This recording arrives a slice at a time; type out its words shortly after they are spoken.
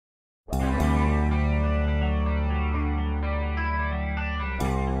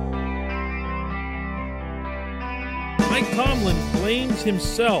Mike Tomlin blames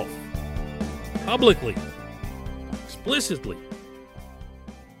himself publicly, explicitly,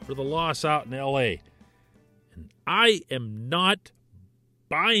 for the loss out in L.A. And I am not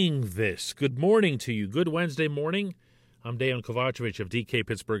buying this. Good morning to you. Good Wednesday morning. I'm Dejan Kovacevic of DK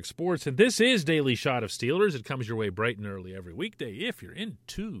Pittsburgh Sports, and this is Daily Shot of Steelers. It comes your way bright and early every weekday if you're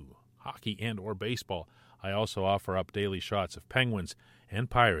into hockey and or baseball. I also offer up daily shots of Penguins and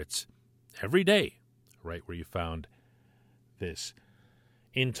Pirates every day, right where you found this.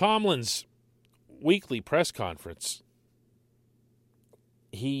 In Tomlin's weekly press conference,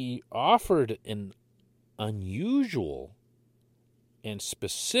 he offered an unusual and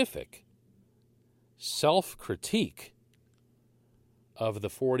specific self-critique of the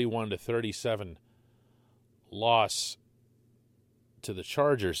 41-37 loss to the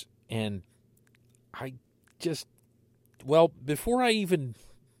Chargers. And before I even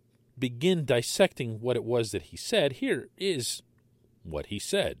begin dissecting what it was that he said, here is what he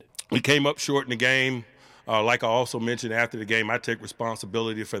said. We came up short in the game. Like I also mentioned after the game, I take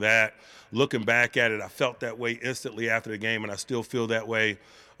responsibility for that. Looking back at it, I felt that way instantly after the game, and I still feel that way.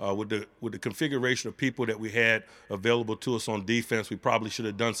 With the configuration of people that we had available to us on defense, we probably should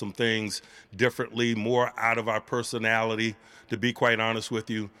have done some things differently, more out of our personality, to be quite honest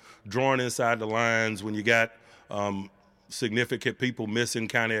with you. Drawing inside the lines when you got significant people missing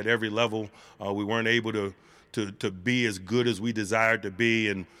kind of at every level, we weren't able to be as good as we desired to be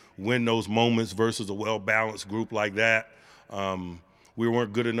and win those moments versus a well-balanced group like that. We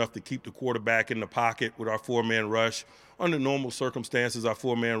weren't good enough to keep the quarterback in the pocket with our four-man rush. Under normal circumstances, our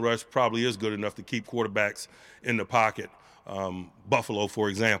four-man rush probably is good enough to keep quarterbacks in the pocket. Buffalo, for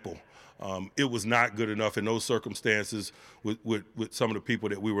example. It was not good enough in those circumstances with some of the people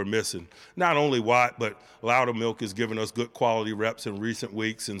that we were missing. Not only Watt, but Loudermilk has given us good quality reps in recent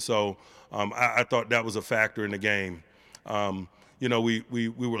weeks, and so I thought that was a factor in the game. We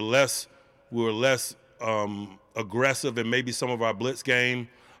were less aggressive in maybe some of our blitz game.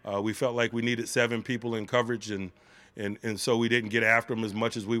 We felt like we needed 7 people in coverage, and so we didn't get after them as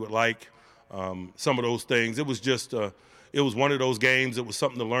much as we would like. Some of those things. It was just it was one of those games. It was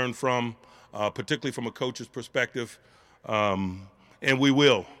something to learn from, particularly from a coach's perspective, and we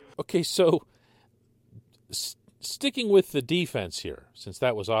will. Okay, so sticking with the defense here, since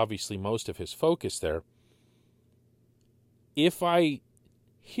that was obviously most of his focus there, if I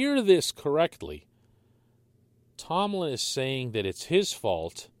hear this correctly, Tomlin is saying that it's his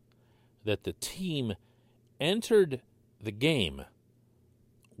fault that the team entered the game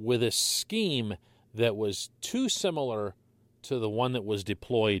with a scheme that was too similar to the one that was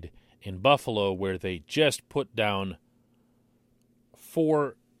deployed in Buffalo, where they just put down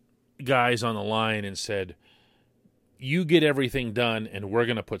 4 guys on the line and said, you get everything done, and we're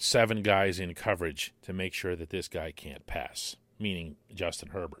going to put 7 guys in coverage to make sure that this guy can't pass, meaning Justin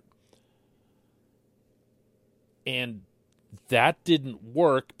Herbert. And that didn't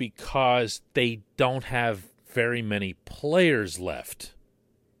work because they don't have very many players left.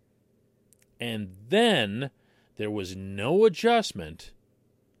 And then there was no adjustment,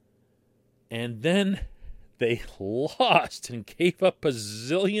 and then they lost and gave up a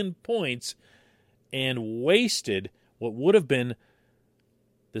zillion points and wasted what would have been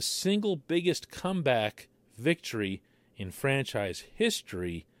the single biggest comeback victory in franchise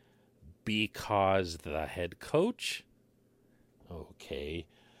history because the head coach? Okay.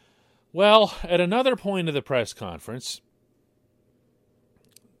 Well, at another point of the press conference,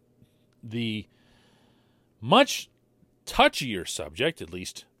 the much touchier subject, at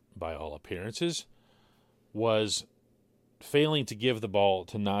least by all appearances, was failing to give the ball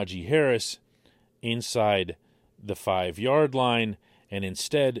to Najee Harris inside the 5-yard line, and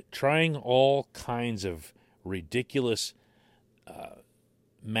instead trying all kinds of ridiculous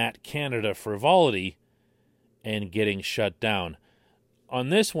Matt Canada frivolity and getting shut down. On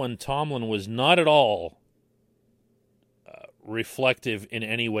this one, Tomlin was not at all reflective in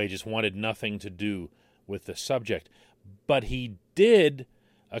any way, just wanted nothing to do with the subject. But he did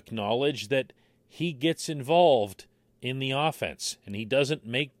acknowledge that he gets involved in the offense, and he doesn't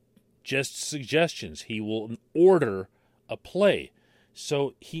make just suggestions. He will order a play.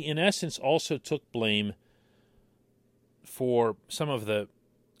 So he, in essence, also took blame for some of the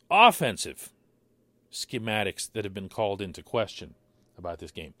offensive schematics that have been called into question about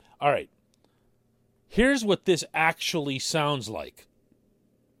this game. All right. Here's what this actually sounds like.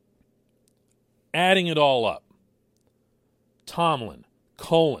 Adding it all up. Tomlin,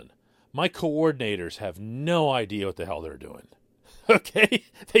 my coordinators have no idea what the hell they're doing. Okay?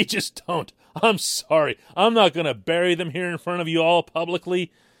 They just don't. I'm sorry. I'm not going to bury them here in front of you all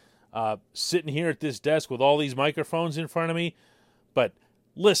publicly. sitting here at this desk with all these microphones in front of me. But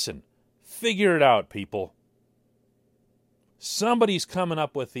listen, figure it out, people. Somebody's coming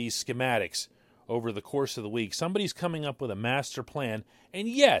up with these schematics over the course of the week. Somebody's coming up with a master plan. And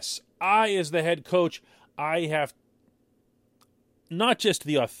yes, I, as the head coach, I have not just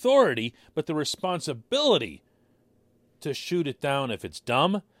the authority, but the responsibility to shoot it down if it's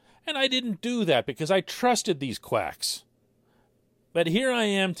dumb. And I didn't do that because I trusted these quacks. But here I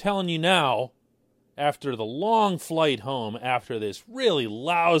am telling you now, after the long flight home, after this really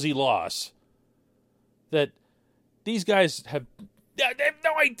lousy loss, that these guys they have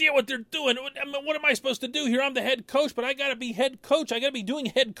no idea what they're doing. What am I supposed to do here? I'm the head coach, but I got to be head coach. I got to be doing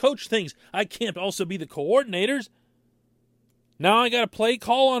head coach things. I can't also be the coordinators. Now I got to play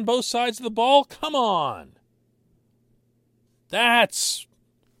call on both sides of the ball? Come on. That's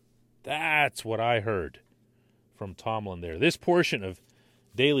what I heard from Tomlin there. This portion of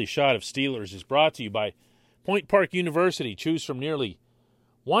Daily Shot of Steelers is brought to you by Point Park University. Choose from nearly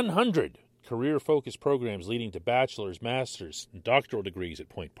 100 career-focused programs leading to bachelor's, master's, and doctoral degrees at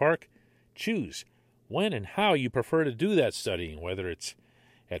Point Park. Choose when and how you prefer to do that studying, whether it's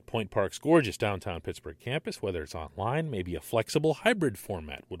at Point Park's gorgeous downtown Pittsburgh campus, whether it's online, maybe a flexible hybrid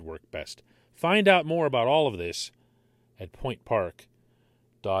format would work best. Find out more about all of this at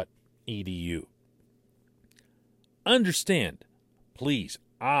pointpark.edu. Understand, please,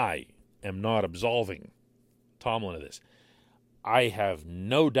 I am not absolving Tomlin of this. I have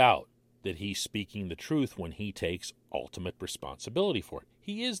no doubt that he's speaking the truth when he takes ultimate responsibility for it.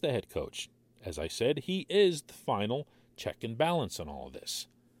 He is the head coach. As I said, he is the final check and balance on all of this.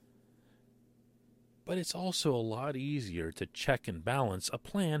 But it's also a lot easier to check and balance a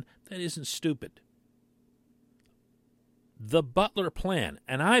plan that isn't stupid. The Butler plan,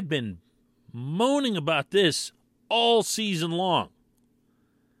 and I've been moaning about this all season long,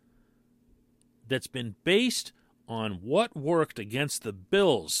 that's been based on what worked against the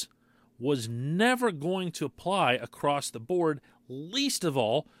Bills, was never going to apply across the board, least of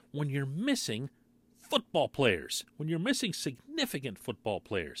all when you're missing football players, when you're missing significant football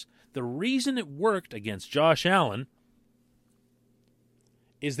players. The reason it worked against Josh Allen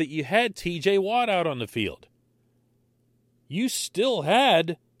is that you had T.J. Watt out on the field. You still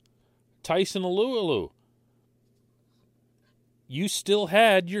had Tyson Alualu. You still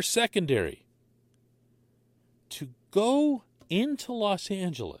had your secondary. To go into Los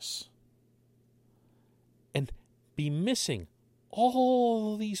Angeles and be missing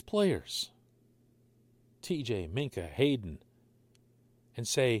all these players, TJ, Minka, Hayden, and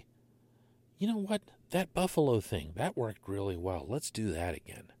say, you know what, that Buffalo thing, that worked really well. Let's do that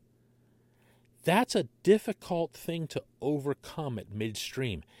again. That's a difficult thing to overcome at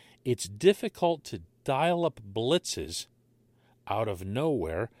midstream. It's difficult to dial up blitzes out of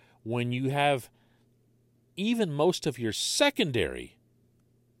nowhere when you have even most of your secondary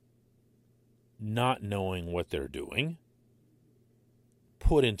not knowing what they're doing,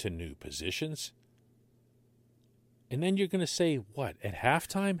 put into new positions. And then you're going to say, what, at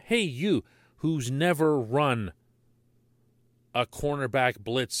halftime? Hey, you, who's never run a cornerback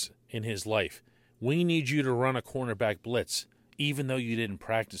blitz in his life, we need you to run a cornerback blitz, even though you didn't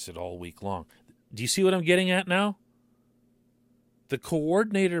practice it all week long. Do you see what I'm getting at now? The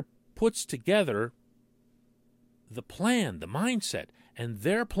coordinator puts together the plan, the mindset, and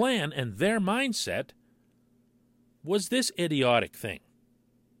their plan and their mindset was this idiotic thing.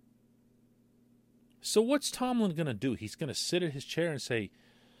 So what's Tomlin going to do? He's going to sit at his chair and say,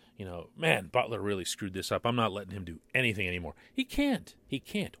 man, Butler really screwed this up. I'm not letting him do anything anymore. He can't.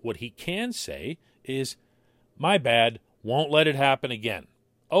 What he can say is, my bad, won't let it happen again.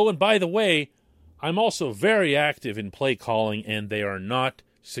 Oh, and by the way, I'm also very active in play calling, and they are not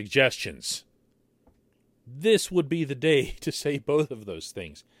suggestions. This would be the day to say both of those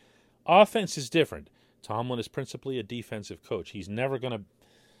things. Offense is different. Tomlin is principally a defensive coach. He's never going to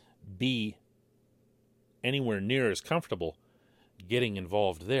be anywhere near as comfortable getting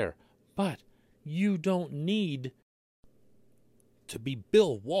involved there. But you don't need to be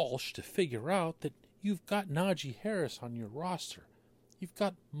Bill Walsh to figure out that you've got Najee Harris on your roster. You've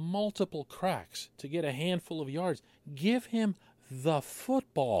got multiple cracks to get a handful of yards. Give him the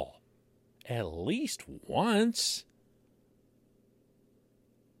football at least once.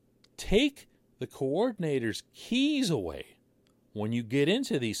 Take the coordinator's keys away when you get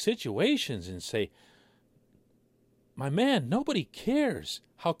into these situations and say, my man, nobody cares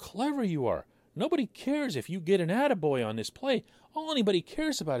how clever you are. Nobody cares if you get an attaboy on this play. All anybody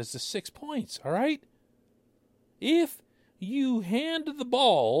cares about is the 6 points, all right? If you hand the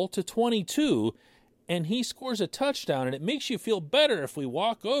ball to 22 and he scores a touchdown, and it makes you feel better if we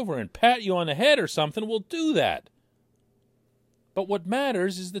walk over and pat you on the head or something, we'll do that. But what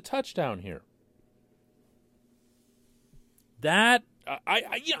matters is the touchdown here. That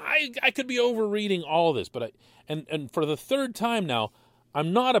I could be overreading all this, but and for the third time now,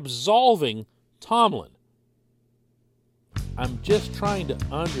 I'm not absolving Tomlin. I'm just trying to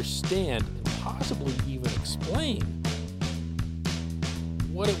understand and possibly even explain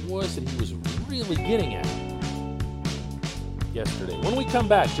what it was that he was really getting at yesterday. When we come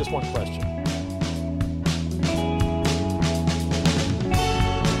back, just one question.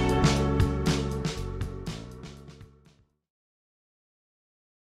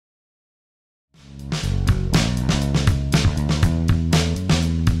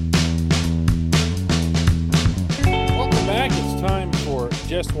 Welcome back. It's time for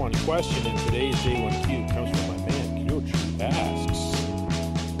just one question, and today's J1Q comes from my man, Kyochu asks,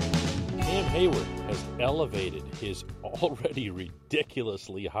 Cam Hayward has elevated his already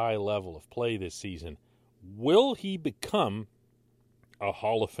ridiculously high level of play this season. Will he become a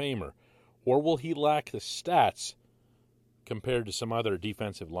Hall of Famer, or will he lack the stats compared to some other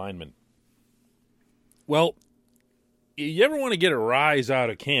defensive linemen? Well, you ever want to get a rise out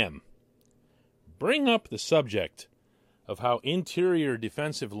of Cam? Bring up the subject of how interior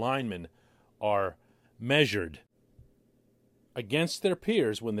defensive linemen are measured against their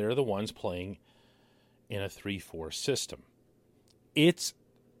peers when they're the ones playing in a 3-4 system. It's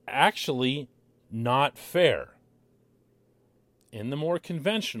actually not fair. In the more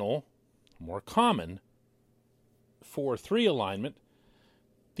conventional, more common 4-3 alignment,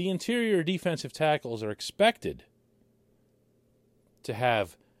 the interior defensive tackles are expected to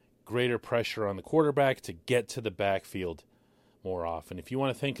have greater pressure on the quarterback to get to the backfield more often. If you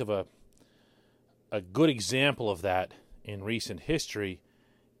want to think of a good example of that in recent history,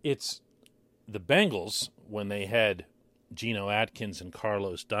 it's the Bengals when they had Geno Atkins and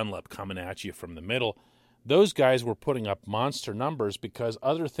Carlos Dunlap coming at you from the middle. Those guys were putting up monster numbers because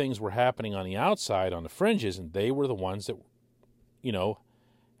other things were happening on the outside, on the fringes, and they were the ones that,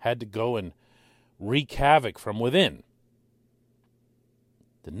 had to go and wreak havoc from within.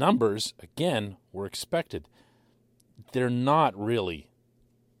 The numbers, again, were expected. They're not really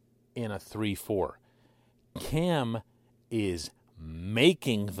in a 3-4. Cam is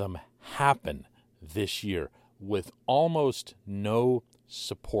making them happen this year with almost no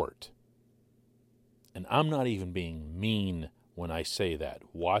support. And I'm not even being mean when I say that.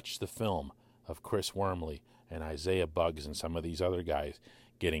 Watch the film of Chris Wormley and Isaiah Buggs and some of these other guys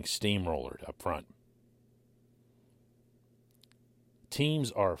getting steamrollered up front.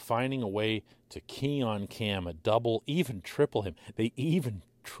 Teams are finding a way to key on Cam, a double, even triple him. They even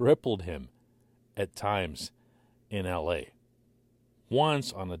tripled him at times in L.A.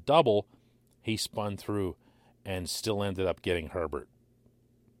 Once on a double, he spun through and still ended up getting Herbert.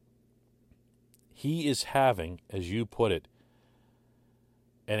 He is having, as you put it,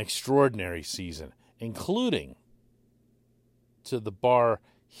 an extraordinary season, including to the bar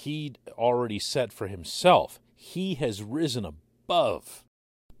he'd already set for himself. He has risen above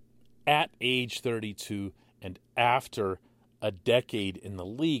at age 32 and after a decade in the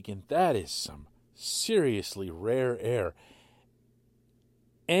league, and that is some seriously rare air.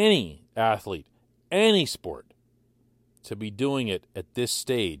 Any athlete, any sport, to be doing it at this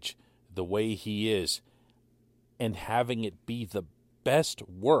stage the way he is and having it be the best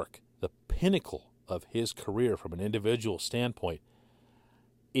work, the pinnacle of his career from an individual standpoint,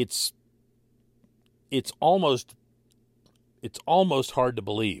 it's almost hard to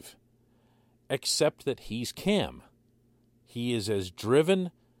believe, except that he's Cam. He is as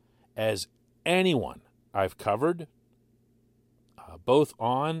driven as anyone I've covered, both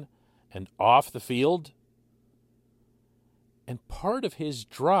on and off the field. And part of his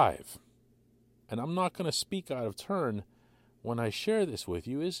drive, and I'm not going to speak out of turn when I share this with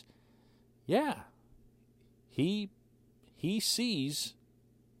you, is, he sees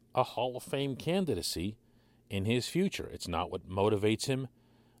a Hall of Fame candidacy in his future. It's not what motivates him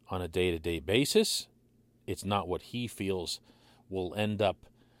on a day-to-day basis. It's not what he feels will end up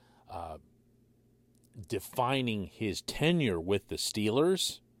defining his tenure with the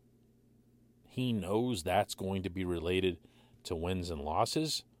Steelers. He knows that's going to be related to wins and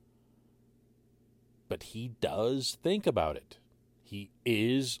losses, but he does think about it. He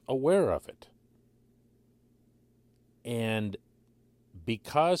is aware of it. And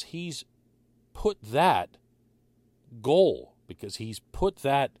because he's put that goal, because he's put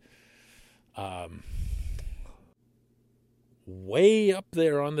that way up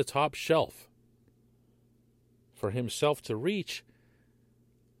there on the top shelf for himself to reach,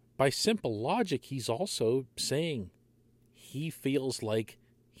 by simple logic, he's also saying he feels like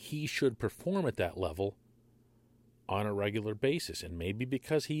he should perform at that level on a regular basis. And maybe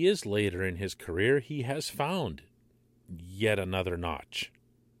because he is later in his career, he has found yet another notch.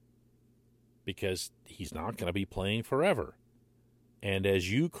 Because he's not going to be playing forever. And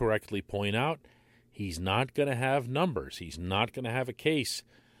as you correctly point out, he's not going to have numbers. He's not going to have a case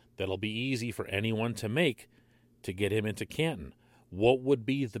that'll be easy for anyone to make to get him into Canton. What would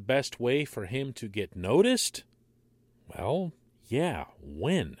be the best way for him to get noticed? Well, yeah,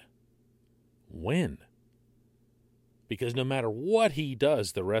 win. Win. Because no matter what he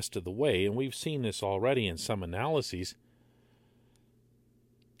does the rest of the way, and we've seen this already in some analyses,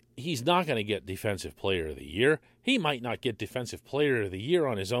 he's not going to get Defensive Player of the Year. He might not get Defensive Player of the Year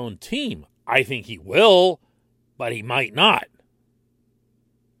on his own team. I think he will, but he might not.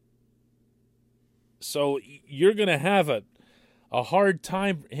 So you're going to have a hard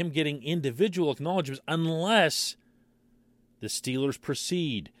time him getting individual acknowledgments unless the Steelers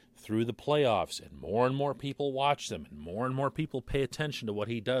proceed through the playoffs and more people watch them and more people pay attention to what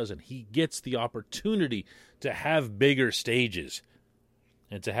he does, and he gets the opportunity to have bigger stages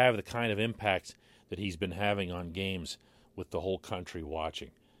and to have the kind of impact that he's been having on games with the whole country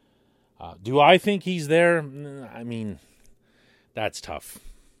watching. Do I think he's there? I mean, that's tough.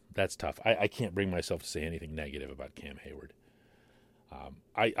 That's tough. I can't bring myself to say anything negative about Cam Hayward.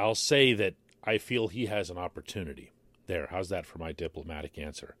 I'll say that I feel he has an opportunity. There, how's that for my diplomatic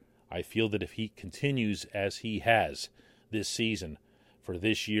answer? I feel that if he continues as he has this season for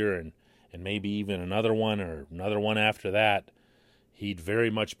this year and maybe even another one or another one after that, he'd very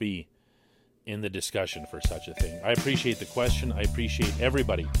much be in the discussion for such a thing. I appreciate the question. I appreciate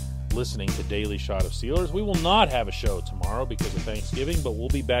everybody listening to Daily Shot of Steelers. We will not have a show tomorrow because of Thanksgiving, but we'll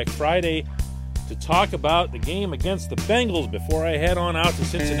be back Friday to talk about the game against the Bengals before I head on out to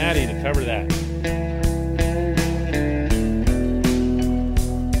Cincinnati to cover that.